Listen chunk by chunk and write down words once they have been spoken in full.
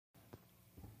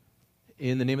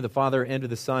In the name of the Father, and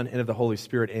of the Son, and of the Holy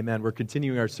Spirit, amen. We're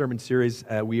continuing our sermon series.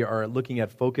 We are looking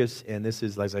at focus, and this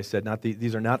is, as I said,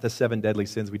 these are not the 7 deadly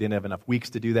sins. We didn't have enough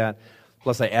weeks to do that.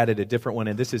 Plus, I added a different one,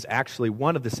 and this is actually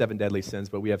one of the 7 deadly sins,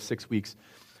 but we have 6 weeks.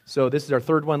 So this is our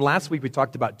third one. Last week, we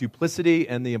talked about duplicity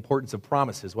and the importance of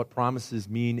promises, what promises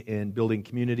mean in building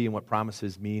community and what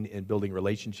promises mean in building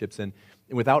relationships. And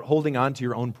without holding on to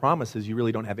your own promises, you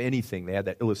really don't have anything. They had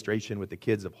that illustration with the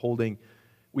kids of holding.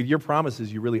 With your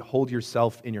promises, you really hold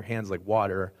yourself in your hands like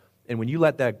water, and when you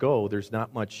let that go, there's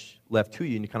not much left to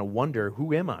you, and you kind of wonder,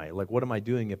 who am I? Like, what am I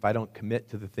doing if I don't commit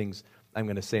to the things I'm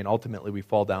going to say? And ultimately, we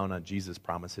fall down on Jesus'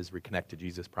 promises, we connect to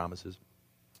Jesus' promises.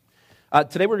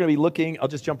 Today we're going to be looking, I'll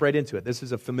just jump right into it. This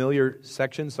is a familiar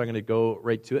section, so I'm going to go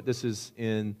right to it. This is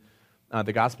in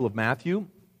the Gospel of Matthew,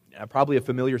 probably a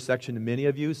familiar section to many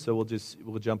of you, so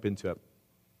we'll jump into it.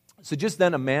 So just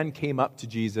then a man came up to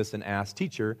Jesus and asked,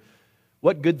 "Teacher,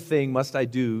 what good thing must I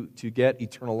do to get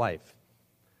eternal life?"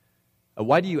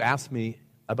 "Why do you ask me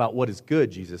about what is good?"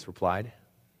 Jesus replied.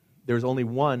 "There is only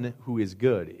one who is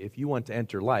good. If you want to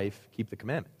enter life, keep the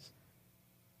commandments."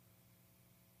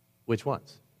 "Which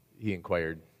ones?" he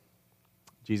inquired.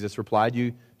 Jesus replied,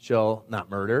 "You shall not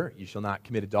murder, you shall not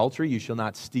commit adultery, you shall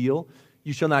not steal,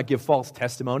 you shall not give false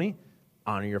testimony,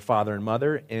 honor your father and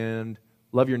mother, and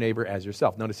love your neighbor as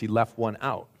yourself." Notice he left one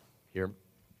out here.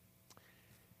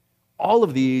 "All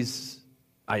of these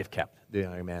I have kept," the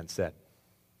young man said.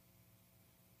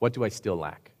 "What do I still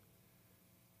lack?"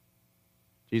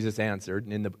 Jesus answered,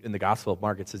 and in the Gospel of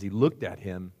Mark it says he looked at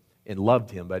him and loved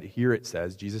him, but here it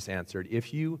says, Jesus answered,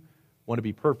 "If you want to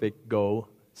be perfect, go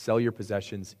sell your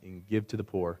possessions and give to the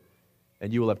poor,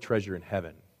 and you will have treasure in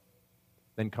heaven.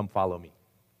 Then come follow me."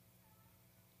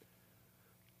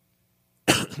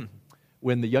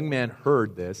 When the young man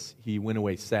heard this, he went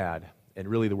away sad, and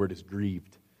really the word is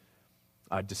grieved.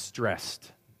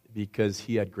 Distressed, because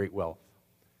he had great wealth.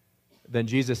 Then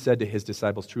Jesus said to his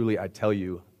disciples, "Truly I tell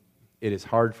you, it is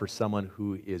hard for someone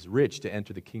who is rich to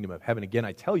enter the kingdom of heaven. Again,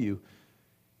 I tell you,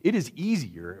 it is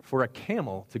easier for a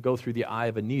camel to go through the eye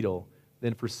of a needle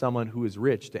than for someone who is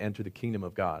rich to enter the kingdom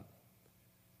of God."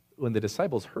 When the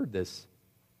disciples heard this,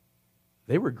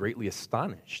 they were greatly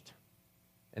astonished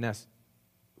and asked,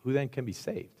 "Who then can be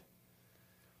saved?"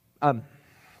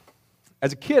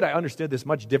 As a kid, I understood this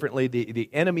much differently. The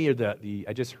enemy, or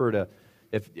I just heard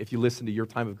if you listen to Your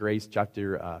Time of Grace,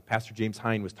 Pastor James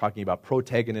Hine was talking about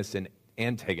protagonists and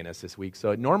antagonists this week.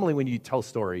 So normally when you tell a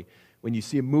story, when you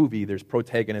see a movie, there's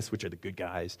protagonists, which are the good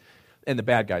guys, and the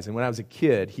bad guys. And when I was a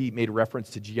kid, he made a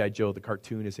reference to G.I. Joe, the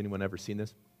cartoon. Has anyone ever seen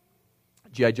this?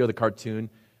 G.I. Joe, the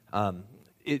cartoon.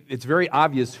 It's very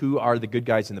obvious who are the good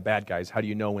guys and the bad guys. How do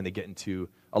you know when they get into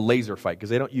a laser fight? Because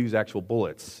they don't use actual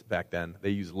bullets back then. They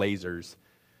use lasers.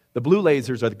 The blue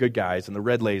lasers are the good guys, and the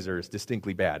red laser is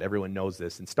distinctly bad. Everyone knows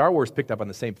this. And Star Wars picked up on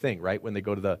the same thing, right? When they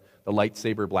go to the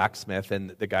lightsaber blacksmith,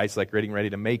 and the guy's like getting ready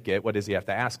to make it, what does he have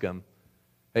to ask him?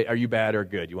 "Hey, are you bad or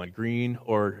good? You want green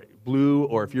or blue?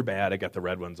 Or if you're bad, I got the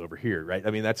red ones over here," right?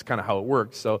 I mean, that's kind of how it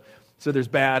works. So there's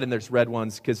bad and there's red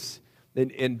ones, because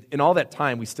in all that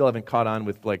time, we still haven't caught on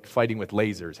with like fighting with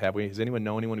lasers, have we? Does anyone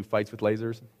know anyone who fights with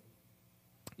lasers?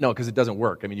 No, because it doesn't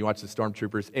work. I mean, you watch the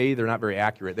stormtroopers. They're not very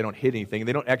accurate. They don't hit anything.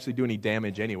 They don't actually do any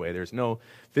damage anyway. There's no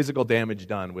physical damage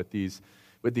done with these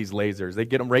lasers. They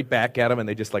get them right back at them, and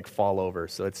they just like fall over.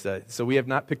 So so we have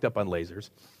not picked up on lasers.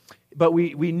 But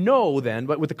we know then,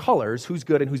 but with the colors, who's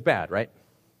good and who's bad, right?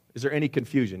 Is there any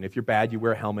confusion? If you're bad, you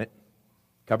wear a helmet,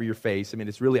 cover your face. I mean,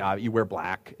 it's really obvious. You wear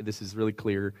black. This is really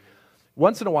clear.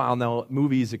 Once in a while now,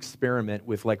 movies experiment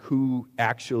with like who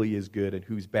actually is good and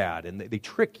who's bad, and they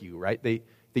trick you, right?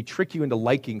 They trick you into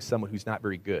liking someone who's not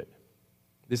very good.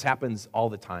 This happens all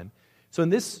the time. So in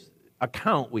this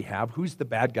account we have who's the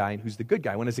bad guy and who's the good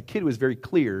guy. When as a kid it was very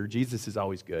clear, Jesus is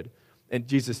always good. And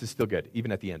Jesus is still good,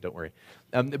 even at the end, don't worry.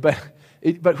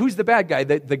 But who's the bad guy?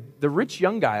 The rich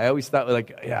young guy, I always thought,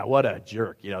 like, yeah, what a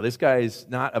jerk. You know, this guy is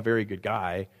not a very good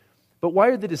guy. But why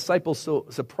are the disciples so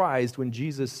surprised when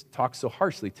Jesus talks so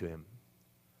harshly to him?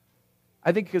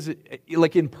 I think because,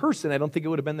 like in person, I don't think it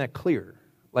would have been that clear.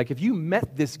 Like if you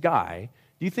met this guy,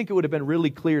 do you think it would have been really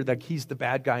clear that he's the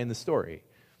bad guy in the story?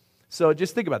 So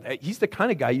just think about that. He's the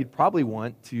kind of guy you'd probably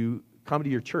want to come to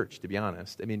your church, to be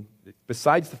honest. I mean,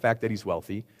 besides the fact that he's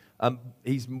wealthy,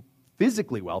 he's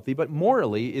physically wealthy, but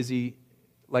morally, is he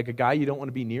like a guy you don't want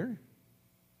to be near?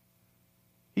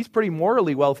 He's pretty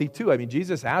morally wealthy too. I mean,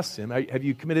 Jesus asks him, "Have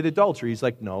you committed adultery?" He's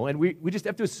like, "No." And we just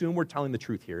have to assume we're telling the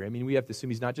truth here. I mean, we have to assume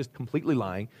he's not just completely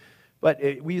lying, but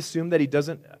we assume that he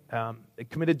doesn't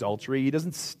commit adultery, he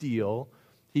doesn't steal,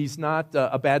 he's not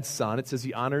a bad son. It says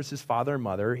he honors his father and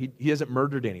mother. He hasn't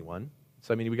murdered anyone.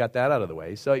 So, I mean, we got that out of the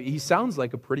way. So he sounds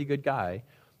like a pretty good guy.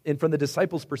 And from the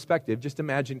disciples' perspective, just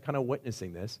imagine kind of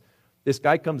witnessing this. This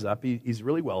guy comes up, he's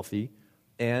really wealthy,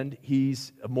 and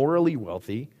he's morally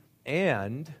wealthy.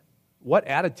 And what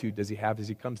attitude does he have as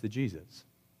he comes to Jesus?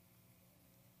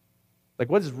 Like,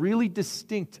 what is really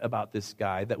distinct about this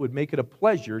guy that would make it a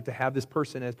pleasure to have this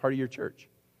person as part of your church?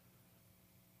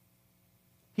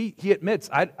 He admits,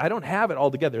 I don't have it all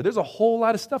together. There's a whole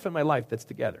lot of stuff in my life that's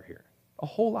together here. A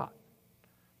whole lot.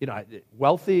 You know,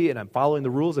 wealthy, and I'm following the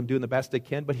rules, I'm doing the best I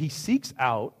can, but he seeks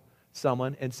out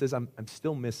someone and says, I'm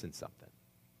still missing something.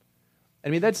 I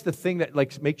mean, that's the thing that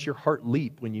like makes your heart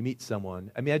leap when you meet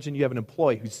someone. Imagine you have an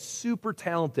employee who's super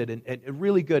talented and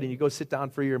really good, and you go sit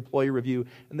down for your employee review,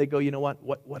 and they go, you know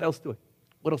what else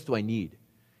do I need?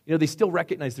 You know, they still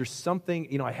recognize there's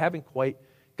something, you know, I haven't quite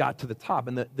got to the top.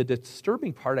 And the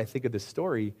disturbing part, I think, of this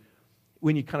story,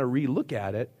 when you kind of re-look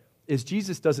at it, is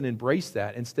Jesus doesn't embrace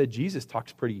that. Instead, Jesus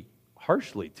talks pretty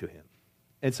harshly to him.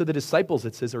 And so the disciples,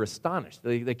 it says, are astonished.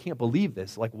 They can't believe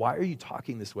this. Like, why are you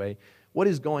talking this way? What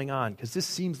is going on? Because this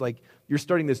seems like you're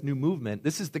starting this new movement.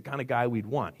 This is the kind of guy we'd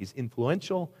want. He's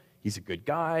influential. He's a good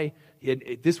guy.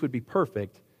 This would be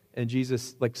perfect. And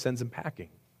Jesus, like, sends him packing.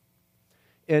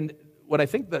 And what I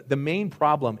think that the main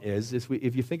problem is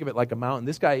if you think of it like a mountain,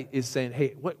 this guy is saying,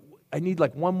 hey, I need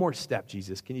like one more step,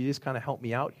 Jesus. Can you just kind of help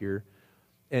me out here?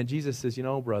 And Jesus says, you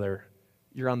know, brother,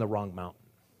 you're on the wrong mountain.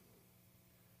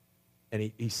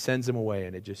 And he sends him away,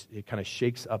 and it kind of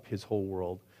shakes up his whole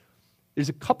world. There's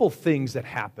a couple things that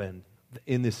happen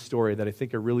in this story that I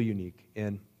think are really unique.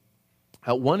 And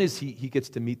one is he gets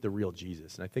to meet the real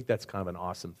Jesus, and I think that's kind of an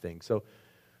awesome thing. So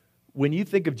when you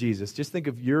think of Jesus, just think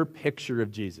of your picture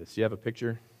of Jesus. You have a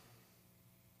picture?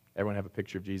 Everyone have a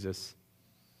picture of Jesus?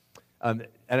 I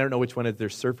don't know which one is.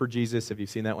 There's Surfer Jesus. Have you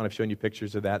seen that one? I've shown you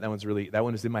pictures of that. That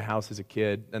one was in my house as a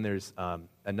kid. Then there's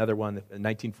another one. In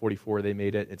 1944, they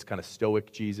made it. It's kind of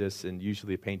stoic Jesus, and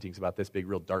usually the painting's about this big,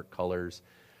 real dark colors.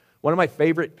 One of my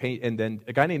favorite and then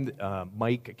a guy named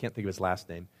Mike, I can't think of his last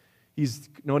name. He's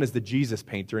known as the Jesus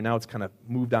painter, and now it's kind of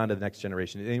moved on to the next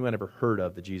generation. Anyone ever heard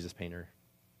of the Jesus painter?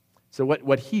 So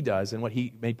what he does, and what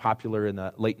he made popular in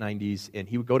the late 90s, and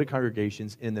he would go to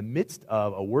congregations in the midst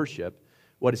of a worship.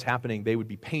 What is happening, they would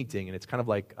be painting, and it's kind of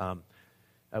like,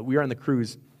 we were on the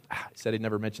cruise. I said I'd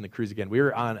never mention the cruise again. We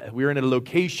were in a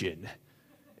location,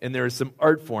 and there was some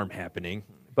art form happening,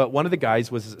 but one of the guys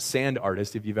was a sand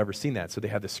artist, if you've ever seen that. So they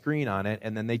have the screen on it,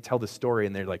 and then they tell the story,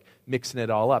 and they're like mixing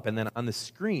it all up, and then on the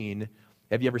screen,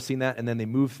 have you ever seen that? And then they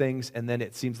move things, and then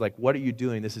it seems like, what are you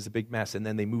doing? This is a big mess, and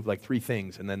then they move like 3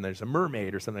 things, and then there's a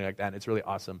mermaid or something like that, and it's really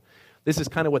awesome. This is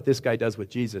kind of what this guy does with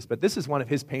Jesus, but this is one of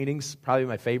his paintings, probably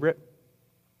my favorite.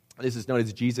 This is known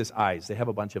as Jesus Eyes. They have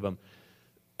a bunch of them.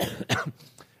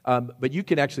 But you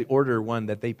can actually order one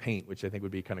that they paint, which I think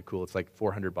would be kind of cool. It's like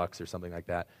 $400 or something like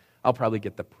that. I'll probably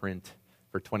get the print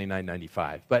for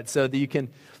 $29.95. But so that you can,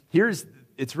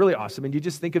 it's really awesome. And you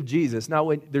just think of Jesus.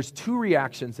 Now, there's 2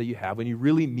 reactions that you have when you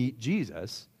really meet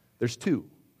Jesus. There's 2.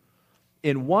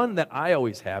 And one that I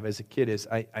always have as a kid is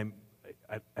I'm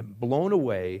blown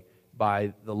away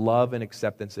by the love and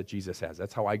acceptance that Jesus has.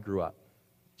 That's how I grew up.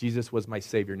 Jesus was my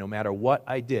Savior no matter what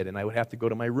I did. And I would have to go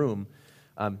to my room.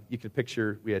 You can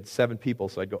picture, we had 7 people,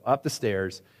 so I'd go up the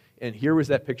stairs, and here was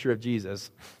that picture of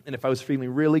Jesus. And if I was feeling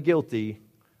really guilty,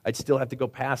 I'd still have to go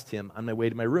past him on my way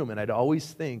to my room. And I'd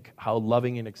always think how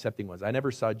loving and accepting was. I never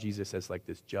saw Jesus as like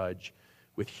this judge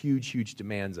with huge, huge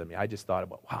demands on me. I just thought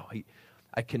about, wow,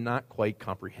 I cannot quite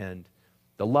comprehend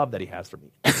the love that he has for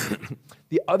me.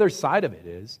 The other side of it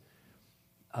is,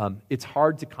 it's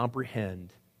hard to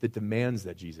comprehend the demands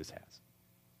that Jesus has.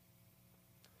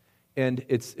 And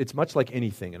it's much like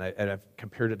anything, and I've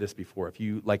compared it to this before. If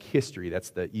you like history, that's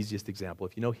the easiest example.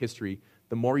 If you know history,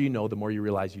 the more you know, the more you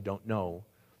realize you don't know.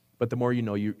 But the more you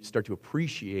know, you start to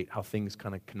appreciate how things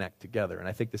kind of connect together. And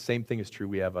I think the same thing is true.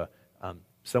 We have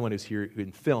someone who's here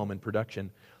in film and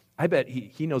production. I bet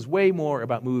he knows way more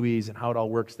about movies and how it all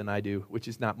works than I do, which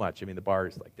is not much. I mean, the bar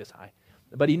is like this high.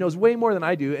 But he knows way more than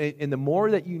I do, and the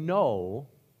more that you know,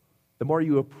 the more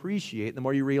you appreciate, the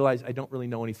more you realize, I don't really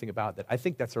know anything about that. I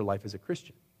think that's our life as a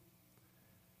Christian.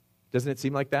 Doesn't it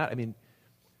seem like that? I mean,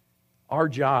 our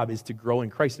job is to grow in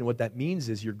Christ, and what that means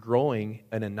is you're growing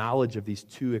in a knowledge of these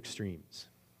 2 extremes.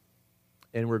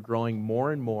 And we're growing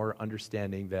more and more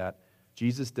understanding that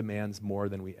Jesus demands more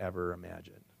than we ever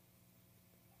imagined.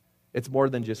 It's more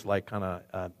than just like kind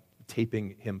of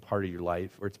taping him part of your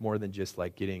life, or it's more than just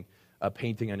like getting a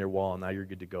painting on your wall and now you're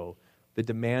good to go. The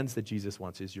demands that Jesus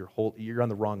wants is you're on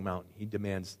the wrong mountain. He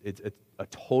demands it's a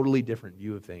totally different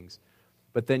view of things.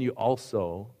 But then you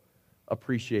also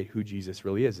appreciate who Jesus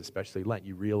really is, especially Lent.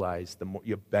 You realize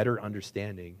you have better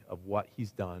understanding of what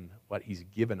he's done, what he's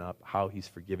given up, how he's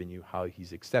forgiven you, how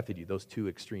he's accepted you, those two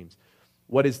extremes.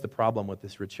 What is the problem with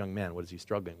this rich young man? What is he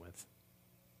struggling with?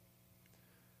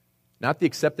 Not the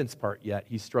acceptance part yet,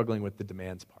 he's struggling with the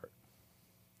demands part.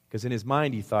 Because in his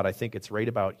mind, he thought, I think it's right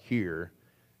about here,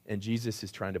 and Jesus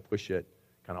is trying to push it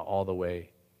kind of all the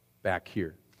way back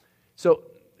here. So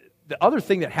the other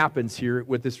thing that happens here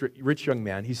with this rich young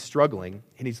man, he's struggling,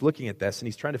 and he's looking at this, and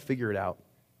he's trying to figure it out.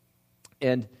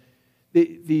 And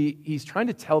he's trying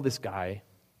to tell this guy,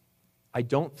 I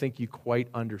don't think you quite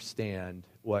understand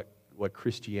what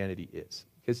Christianity is.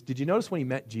 Because did you notice when he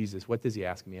met Jesus, what does he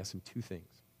ask him? He asks him two things.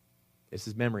 This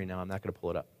is memory now. I'm not going to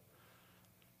pull it up.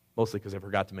 Mostly because I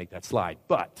forgot to make that slide.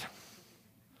 But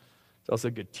it's also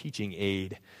a good teaching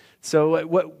aid. So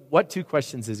what two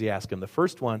questions does he ask him? The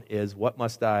first one is, what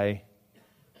must I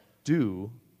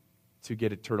do to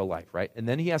get eternal life, right? And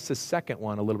then he asks the second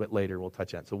one a little bit later. We'll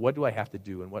touch on it. So what do I have to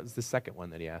do? And what is the second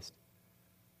one that he asked?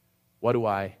 What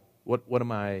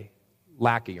am I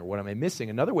lacking, or what am I missing?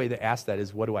 Another way to ask that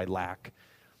is, what do I lack?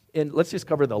 And let's just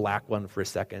cover the lack one for a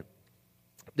second.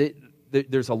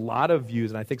 There's a lot of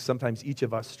views, and I think sometimes each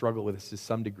of us struggle with this to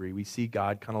some degree. We see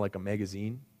God kind of like a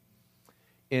magazine.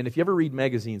 And if you ever read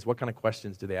magazines, what kind of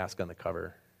questions do they ask on the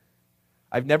cover?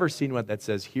 I've never seen one that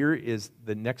says, here is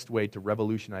the next way to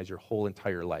revolutionize your whole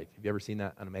entire life. Have you ever seen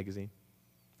that on a magazine?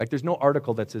 Like, there's no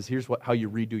article that says, here's how you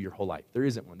redo your whole life. There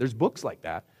isn't one. There's books like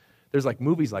that. There's like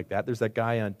movies like that. There's that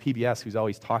guy on PBS who's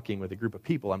always talking with a group of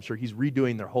people. I'm sure he's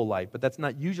redoing their whole life. But that's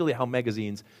not usually how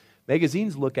magazines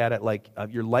look at it. Like,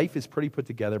 your life is pretty put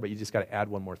together, but you just got to add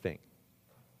one more thing.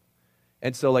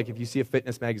 And so, like, if you see a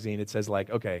fitness magazine, it says, like,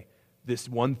 okay, this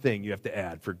one thing you have to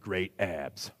add for great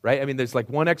abs, right? I mean, there's like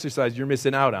one exercise you're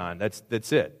missing out on. That's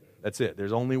it. That's it.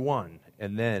 There's only one.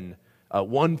 And then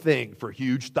one thing for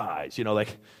huge thighs. You know,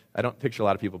 like, I don't picture a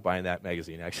lot of people buying that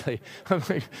magazine, actually. I'm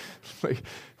like,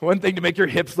 one thing to make your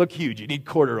hips look huge, you need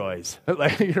corduroys,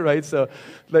 right? So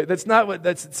that's not what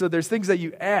that's. So there's things that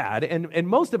you add, and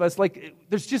most of us, like,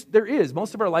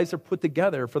 most of our lives are put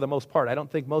together for the most part. I don't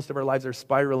think most of our lives are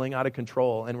spiraling out of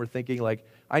control, and we're thinking like,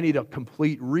 I need a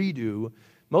complete redo.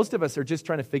 Most of us are just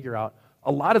trying to figure out,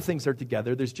 a lot of things are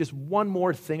together. There's just one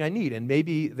more thing I need. And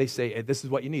maybe they say, hey, this is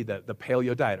what you need, the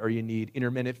paleo diet, or you need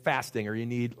intermittent fasting, or you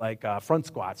need like front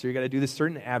squats, or you got to do this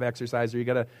certain ab exercise, or you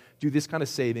got to do this kind of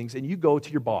savings. And you go to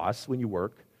your boss when you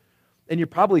work, and you're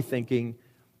probably thinking,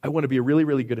 I want to be a really,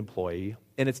 really good employee.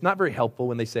 And it's not very helpful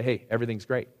when they say, hey, everything's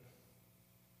great.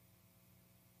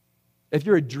 If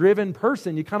you're a driven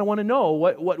person, you kind of want to know,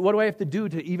 what do I have to do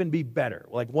to even be better?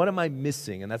 Like, what am I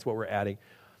missing? And that's what we're adding.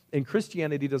 And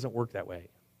Christianity doesn't work that way.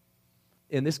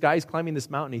 And this guy's climbing this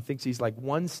mountain. He thinks he's like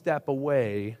one step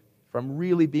away from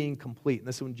really being complete. And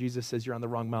this is when Jesus says you're on the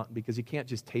wrong mountain, because you can't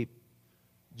just tape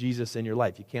Jesus in your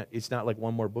life. You can't. It's not like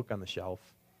one more book on the shelf.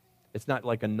 It's not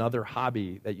like another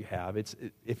hobby that you have.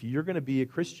 If you're going to be a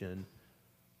Christian,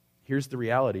 here's the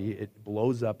reality. It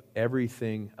blows up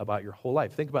everything about your whole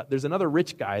life. Think about, there's another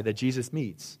rich guy that Jesus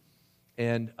meets.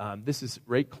 And this is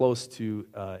right close to,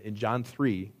 in John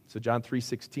 3, so John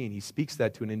 3:16, he speaks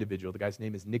that to an individual. The guy's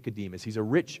name is Nicodemus. He's a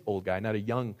rich old guy, not a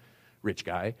young rich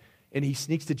guy. And he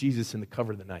sneaks to Jesus in the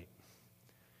cover of the night.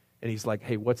 And he's like,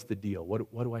 hey, what's the deal?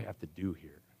 What do I have to do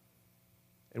here?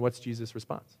 And what's Jesus'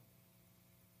 response?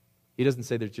 He doesn't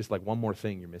say there's just like one more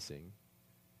thing you're missing.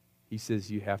 He says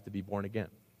you have to be born again.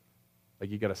 Like,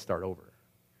 you got to start over.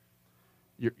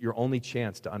 Your only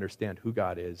chance to understand who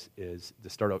God is to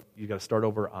start over. You got to start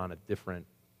over on a different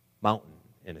mountain,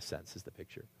 in a sense, is the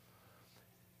picture.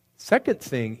 Second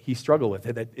thing he struggled with,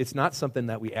 that it's not something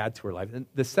that we add to our life. And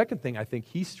the second thing I think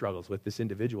he struggles with, this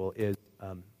individual, is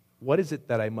what is it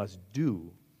that I must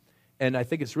do? And I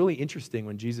think it's really interesting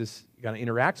when Jesus kind of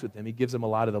interacts with him. He gives him a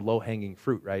lot of the low-hanging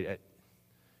fruit, right?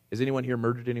 Has anyone here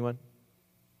murdered anyone?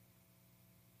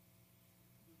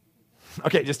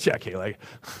 Okay, just checking. Like,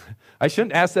 I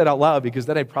shouldn't ask that out loud, because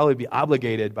then I'd probably be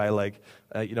obligated by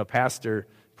pastor,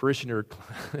 parishioner,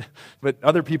 but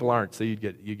other people aren't, so you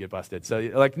get busted. So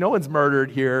like, no one's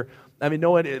murdered here. I mean,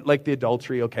 no one, like the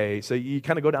adultery. Okay, so you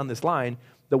kind of go down this line.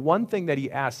 The one thing that he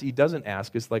doesn't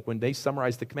ask is, like, when they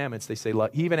summarize the commandments, they say,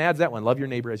 he even adds that one, love your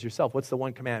neighbor as yourself. What's the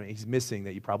one commandment he's missing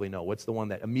that you probably know? What's the one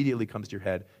that immediately comes to your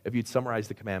head if you'd summarize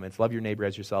the commandments? Love your neighbor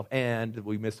as yourself, and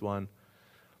we missed one.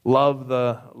 Love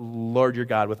the Lord your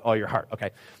God with all your heart.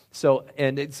 Okay, so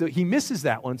he misses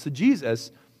that one. So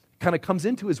Jesus kind of comes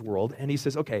into his world, and he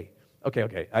says, okay.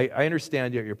 I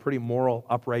understand you're a pretty moral,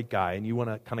 upright guy, and you want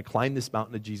to kind of climb this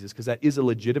mountain of Jesus, because that is a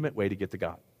legitimate way to get to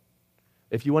God.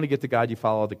 If you want to get to God, you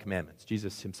follow the commandments.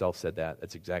 Jesus himself said that.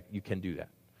 That's exact. You can do that.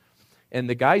 And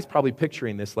the guy's probably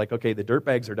picturing this like, okay, the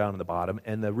dirtbags are down in the bottom,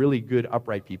 and the really good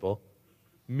upright people,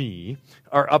 me,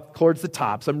 are up towards the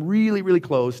top. So I'm really, really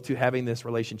close to having this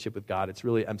relationship with God.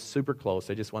 I'm super close.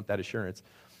 I just want that assurance.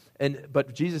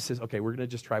 But Jesus says, okay, we're going to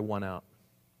just try one out.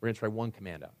 We're going to try one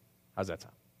command out. How's that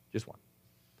sound? Just one.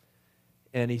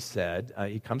 And he said,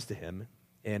 he comes to him,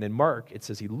 and in Mark, it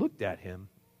says he looked at him,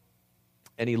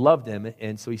 and he loved him,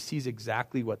 and so he sees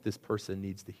exactly what this person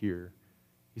needs to hear.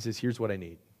 He says, here's what I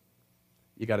need.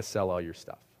 You got to sell all your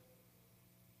stuff.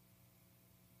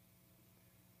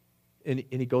 And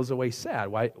he goes away sad.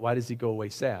 Why does he go away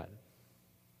sad?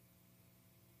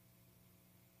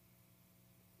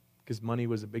 Because money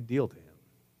was a big deal to him.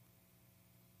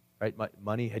 Right?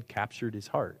 Money had captured his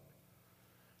heart.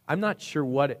 I'm not sure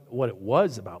what it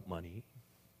was about money.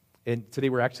 And today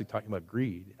we're actually talking about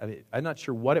greed. I'm not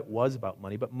sure what it was about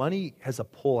money, but money has a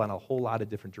pull on a whole lot of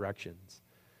different directions.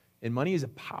 And money is a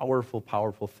powerful,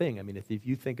 powerful thing. If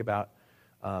you think about,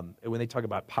 when they talk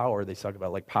about power, they talk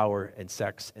about like power and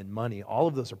sex and money. All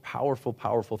of those are powerful,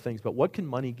 powerful things. But what can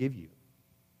money give you?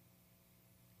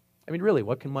 Really,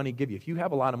 what can money give you? If you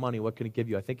have a lot of money, what can it give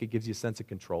you? I think it gives you a sense of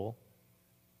control.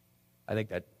 I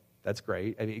think that's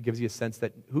great. It gives you a sense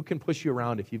that who can push you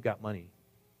around if you've got money?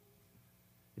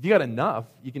 If you got enough,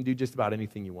 you can do just about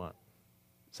anything you want.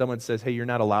 Someone says, hey, you're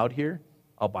not allowed here,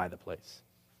 I'll buy the place.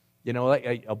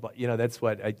 That's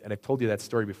what, and I've told you that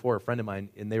story before. A friend of mine,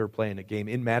 and they were playing a game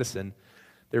in Madison.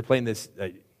 They were playing this,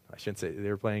 I shouldn't say, they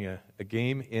were playing a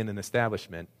game in an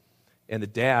establishment. And the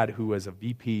dad, who was a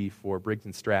VP for Briggs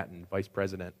 & Stratton, vice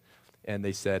president, and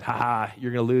they said,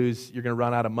 you're going to lose, you're going to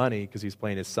run out of money, because he's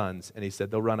playing his sons. And he said,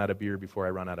 they'll run out of beer before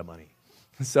I run out of money.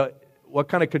 So what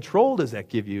kind of control does that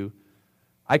give you?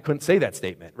 I couldn't say that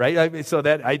statement, right?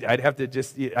 I'd have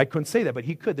to I couldn't say that, but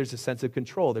he could. There's a sense of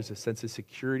control. There's a sense of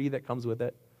security that comes with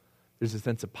it. There's a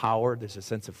sense of power. There's a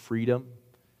sense of freedom.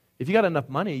 If you got enough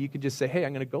money, you could just say, hey,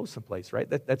 I'm going to go someplace, right?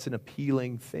 That's an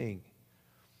appealing thing.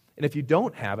 And if you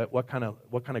don't have it, what kind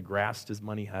of grasp does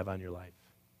money have on your life?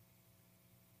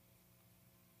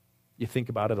 You think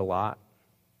about it a lot.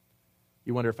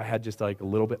 You wonder if I had just like a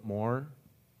little bit more,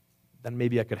 then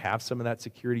maybe I could have some of that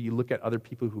security. You look at other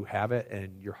people who have it,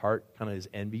 and your heart kind of is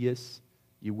envious.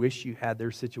 You wish you had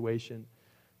their situation.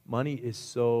 Money is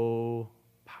so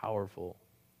powerful.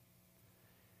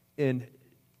 And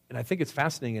I think it's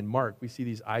fascinating in Mark, we see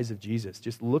these eyes of Jesus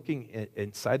just looking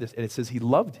inside this, and it says he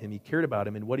loved him, he cared about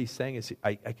him, and what he's saying is,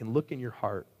 I can look in your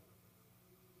heart.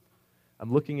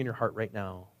 I'm looking in your heart right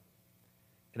now,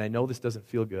 and I know this doesn't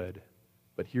feel good,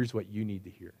 but here's what you need to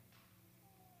hear.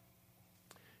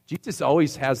 Jesus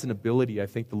always has an ability, I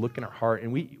think, to look in our heart,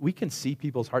 and we can see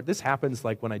people's heart. This happens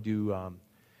like when I do,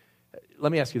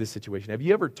 let me ask you this situation. Have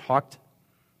you ever talked,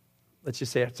 let's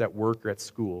just say it's at work or at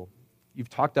school, you've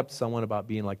talked up to someone about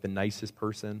being like the nicest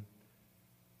person,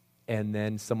 and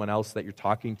then someone else that you're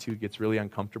talking to gets really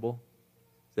uncomfortable?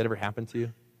 Has that ever happened to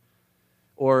you?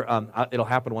 Or it'll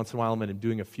happen once in a while when I'm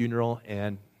doing a funeral,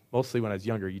 and mostly when I was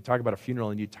younger, you talk about a funeral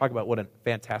and you talk about what a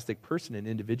fantastic person an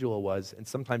individual was, and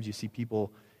sometimes you see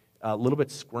people a little bit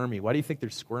squirmy. Why do you think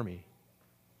they're squirmy?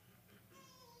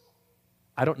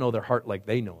 I don't know their heart like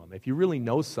they know them. If you really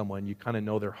know someone, you kind of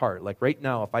know their heart. Like right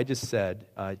now, if I just said,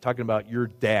 talking about your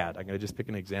dad, I'm going to just pick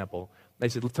an example. I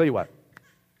said, let's tell you what.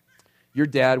 Your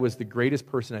dad was the greatest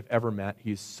person I've ever met.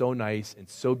 He's so nice and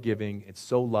so giving and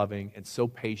so loving and so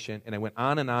patient. And I went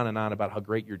on and on and on about how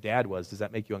great your dad was. Does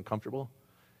that make you uncomfortable?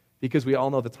 Because we all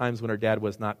know the times when our dad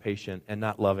was not patient and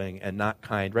not loving and not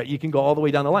kind, right? You can go all the way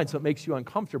down the line, so it makes you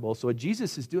uncomfortable. So what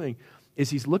Jesus is doing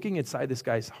is he's looking inside this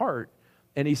guy's heart,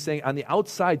 and he's saying on the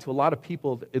outside to a lot of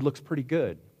people, it looks pretty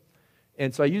good.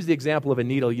 And so I use the example of a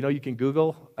needle. You can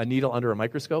Google a needle under a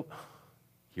microscope.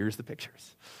 Here's the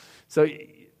pictures. So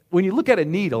when you look at a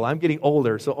needle, I'm getting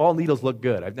older, so all needles look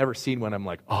good. I've never seen one I'm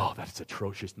like, oh, that's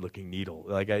atrocious looking needle.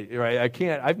 Like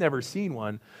I've never seen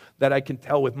one that I can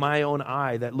tell with my own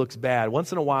eye that looks bad.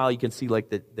 Once in a while, you can see like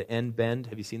the end bend.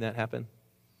 Have you seen that happen?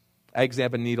 I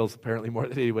examine needles apparently more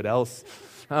than anyone else.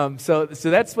 So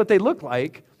that's what they look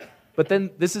like. But then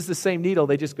this is the same needle.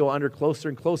 They just go under closer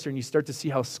and closer, and you start to see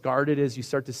how scarred it is. You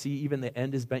start to see even the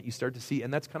end is bent. You start to see,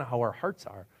 and that's kind of how our hearts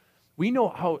are. We know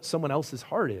how someone else's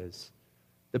heart is.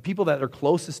 The people that are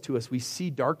closest to us, we see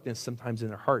darkness sometimes in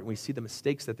their heart, and we see the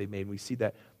mistakes that they've made, and we see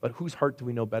that. But whose heart do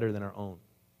we know better than our own?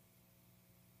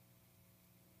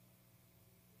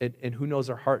 And who knows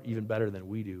our heart even better than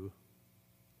we do?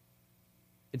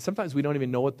 And sometimes we don't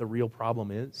even know what the real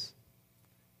problem is.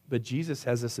 But Jesus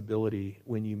has this ability,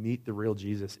 when you meet the real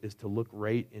Jesus, is to look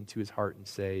right into his heart and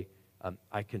say,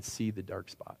 I can see the dark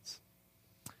spots.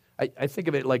 I think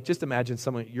of it like, just imagine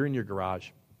someone, you're in your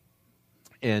garage,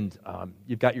 and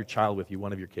you've got your child with you,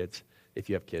 one of your kids, if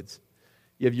you have kids.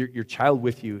 You have your child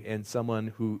with you, and someone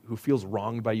who feels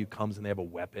wronged by you comes and they have a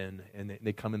weapon, and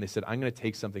they come and they said, I'm going to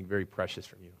take something very precious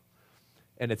from you,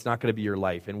 and it's not going to be your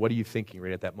life. And what are you thinking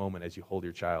right at that moment as you hold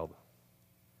your child?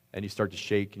 And you start to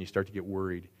shake and you start to get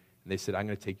worried. And they said, I'm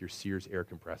going to take your Sears air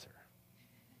compressor.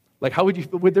 Like,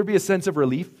 would there be a sense of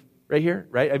relief right here,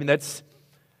 right? I mean, it's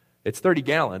 30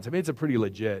 gallons. I mean, it's a pretty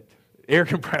legit air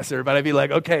compressor, but I'd be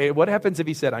like, okay, what happens if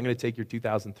he said, I'm going to take your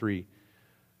 2003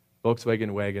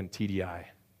 Volkswagen Wagon TDI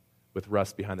with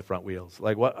rust behind the front wheels?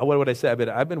 Like, what would I say?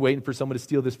 I've been waiting for someone to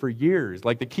steal this for years.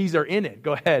 Like, the keys are in it.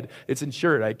 Go ahead. It's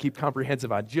insured. I keep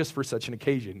comprehensive on just for such an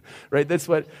occasion, right? That's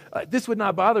what, this would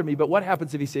not bother me, but what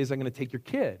happens if he says, I'm going to take your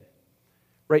kid,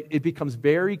 right? It becomes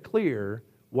very clear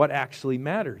what actually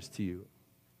matters to you.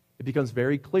 It becomes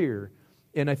very clear,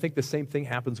 and I think the same thing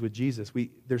happens with Jesus.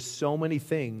 There's so many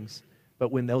things,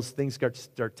 but when those things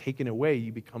start taken away,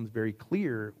 you become very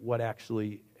clear what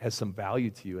actually has some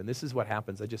value to you. And this is what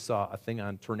happens. I just saw a thing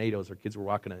on tornadoes. Our kids were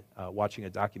watching a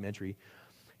documentary,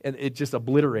 and it just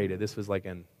obliterated. This was like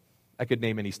I could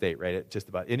name any state, right? Just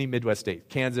about any Midwest state,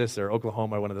 Kansas or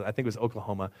Oklahoma, I think it was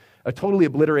Oklahoma. Totally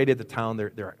obliterated the town.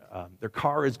 Their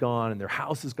car is gone, and their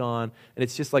house is gone, and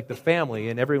it's just like the family,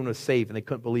 and everyone was safe, and they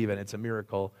couldn't believe it. It's a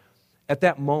miracle. At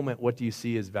that moment, what do you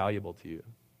see is valuable to you?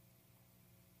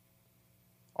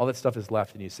 All that stuff is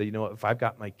left, and you say, you know what, if I've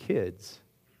got my kids,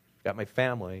 got my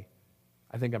family,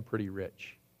 I think I'm pretty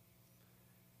rich.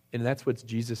 And that's what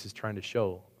Jesus is trying to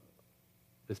show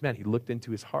this man. He looked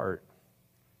into his heart,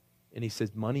 and he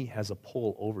says, money has a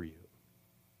pull over you,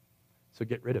 so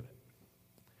get rid of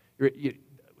it.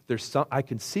 I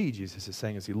can see, Jesus is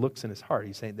saying, as he looks in his heart,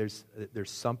 he's saying there's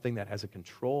something that has a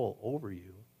control over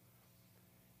you,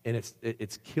 and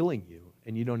it's killing you,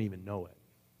 and you don't even know it.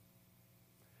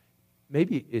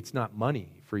 Maybe it's not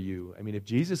money for you. I mean, if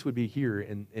Jesus would be here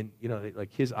and you know,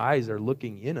 like his eyes are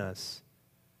looking in us,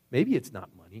 maybe it's not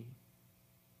money.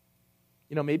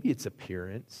 You know, maybe it's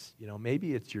appearance. You know,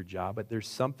 maybe it's your job, but there's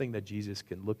something that Jesus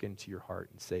can look into your heart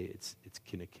and say it's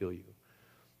going to kill you.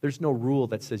 There's no rule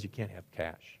that says you can't have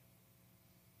cash.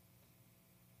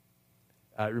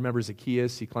 Remember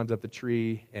Zacchaeus? He climbs up the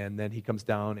tree, and then he comes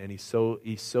down, and he's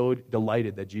so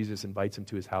delighted that Jesus invites him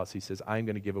to his house. He says, I'm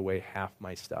going to give away half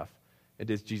my stuff. And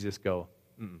does Jesus go,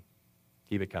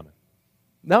 keep it coming?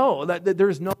 No,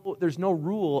 there's no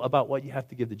rule about what you have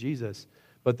to give to Jesus,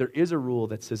 but there is a rule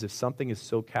that says if something has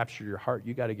so captured your heart,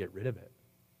 you got to get rid of it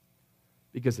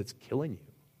because it's killing you.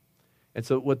 And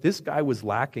so what this guy was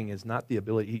lacking is not the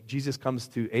ability. Jesus comes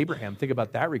to Abraham. Think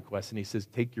about that request, and he says,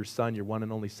 take your son, your one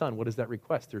and only son. What is that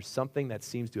request? There's something that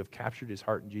seems to have captured his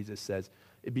heart, and Jesus says,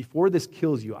 before this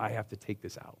kills you, I have to take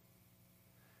this out.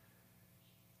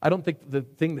 I don't think the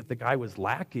thing that the guy was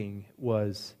lacking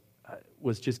was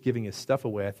just giving his stuff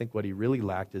away. I think what he really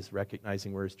lacked is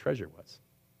recognizing where his treasure was.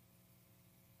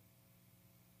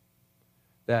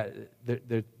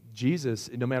 That Jesus,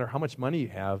 no matter how much money you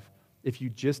have, if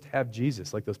you just have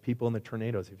Jesus, like those people in the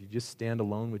tornadoes, if you just stand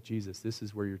alone with Jesus, this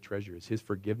is where your treasure is. His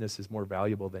forgiveness is more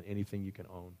valuable than anything you can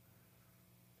own.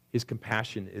 His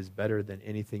compassion is better than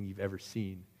anything you've ever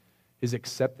seen. His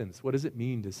acceptance, what does it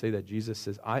mean to say that Jesus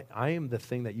says, I am the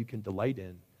thing that you can delight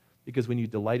in, because when you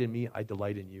delight in me, I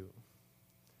delight in you.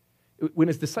 When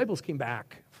his disciples came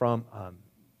back from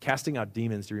casting out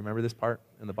demons, do you remember this part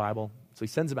in the Bible? So he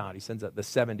sends them out. He sends out the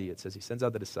 70, it says. He sends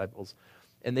out the disciples,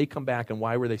 and they come back, and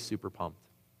why were they super pumped?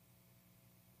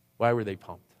 Why were they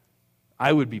pumped?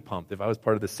 I would be pumped if I was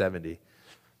part of the 70.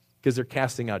 Because they're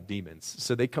casting out demons.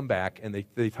 So they come back and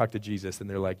they talk to Jesus and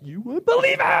they're like, you would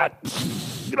believe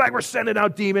it! Like, we're sending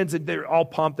out demons, and they're all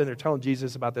pumped and they're telling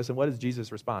Jesus about this. And what is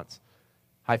Jesus' response?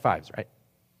 High fives, right?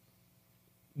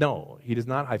 No, he does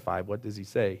not high five. What does he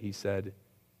say? He said,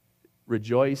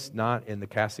 rejoice not in the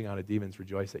casting out of demons,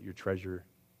 rejoice that your treasure,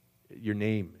 your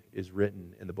name is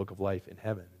written in the book of life in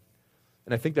heaven.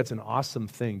 And I think that's an awesome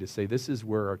thing to say, this is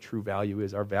where our true value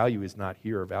is. Our value is not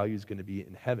here. Our value is going to be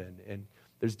in heaven. And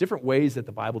there's different ways that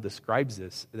the Bible describes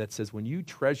this that says when you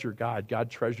treasure God,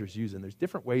 God treasures you. And there's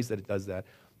different ways that it does that.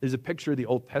 There's a picture of the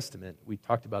Old Testament. We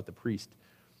talked about the priest.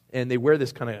 And they wear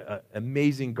this kind of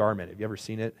amazing garment. Have you ever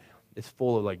seen it? It's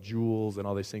full of like jewels and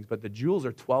all these things. But the jewels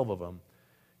are 12 of them.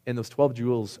 And those 12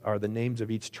 jewels are the names of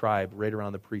each tribe right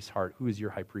around the priest's heart. Who is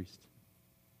your high priest?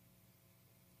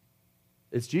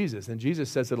 It's Jesus. And Jesus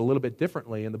says it a little bit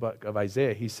differently in the book of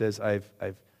Isaiah. He says, I've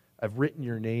written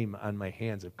your name on my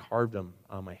hands. I've carved them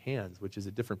on my hands, which is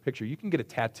a different picture. You can get a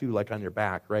tattoo like on your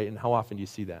back, right? And how often do you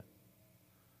see that?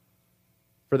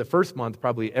 For the first month,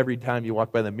 probably every time you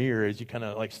walk by the mirror, as you kind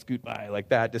of like scoot by like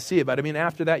that to see it. But I mean,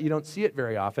 after that, you don't see it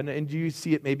very often. And do you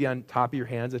see it maybe on top of your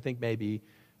hands? I think maybe.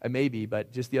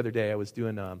 But just the other day, I was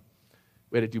doing,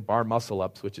 we had to do bar muscle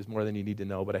ups, which is more than you need to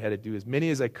know. But I had to do as many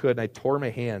as I could, and I tore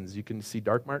my hands. You can see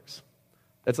dark marks.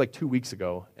 That's like 2 weeks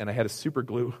ago, and I had to super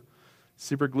glue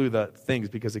the things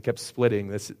because it kept splitting.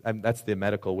 That's the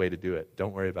medical way to do it.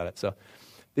 Don't worry about it. So,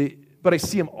 but I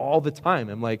see them all the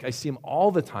time. I see them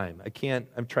all the time.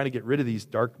 I'm trying to get rid of these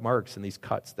dark marks and these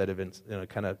cuts that have been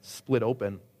kind of split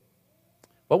open.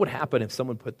 What would happen if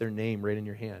someone put their name right in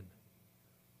your hand?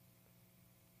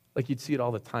 Like you'd see it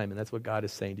all the time, and that's what God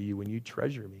is saying to you. When you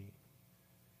treasure me,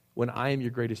 when I am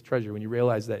your greatest treasure, when you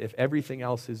realize that if everything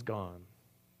else is gone,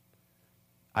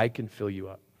 I can fill you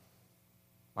up.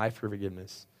 My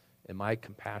forgiveness and my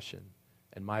compassion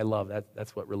and my love,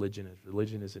 that's what religion is.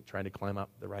 Religion isn't trying to climb up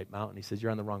the right mountain. He says,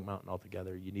 you're on the wrong mountain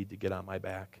altogether. You need to get on my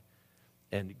back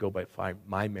and go by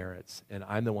my merits, and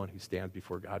I'm the one who stands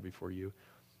before God, before you.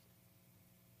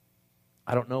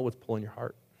 I don't know what's pulling your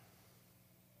heart.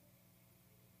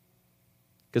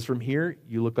 Because from here,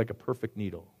 you look like a perfect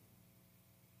needle.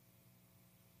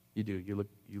 You do.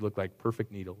 You look like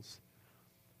perfect needles.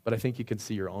 But I think you can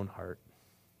see your own heart.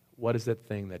 What is that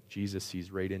thing that Jesus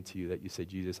sees right into you that you say,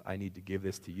 Jesus, I need to give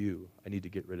this to you. I need to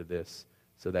get rid of this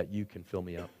so that you can fill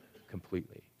me up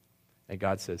completely. And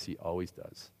God says he always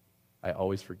does. I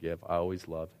always forgive, I always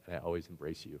love, and I always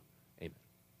embrace you. Amen.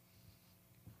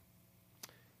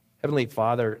 Heavenly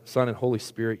Father, Son, and Holy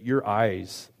Spirit, your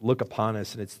eyes look upon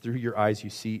us, and it's through your eyes you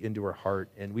see into our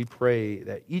heart. And we pray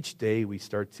that each day we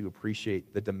start to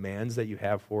appreciate the demands that you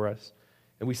have for us.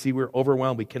 And we see we're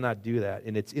overwhelmed. We cannot do that.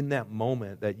 And it's in that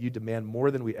moment that you demand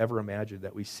more than we ever imagined,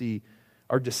 that we see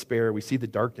our despair, we see the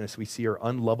darkness, we see our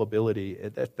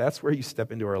unlovability. That's where you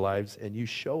step into our lives and you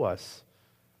show us,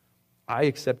 I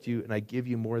accept you and I give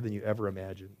you more than you ever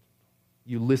imagined.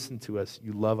 You listen to us,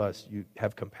 you love us, you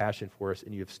have compassion for us,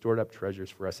 and you have stored up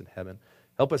treasures for us in heaven.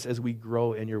 Help us as we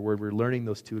grow in your word. We're learning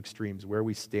those two extremes, where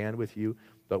we stand with you,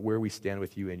 but where we stand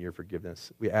with you in your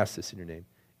forgiveness. We ask this in your name.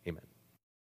 Amen.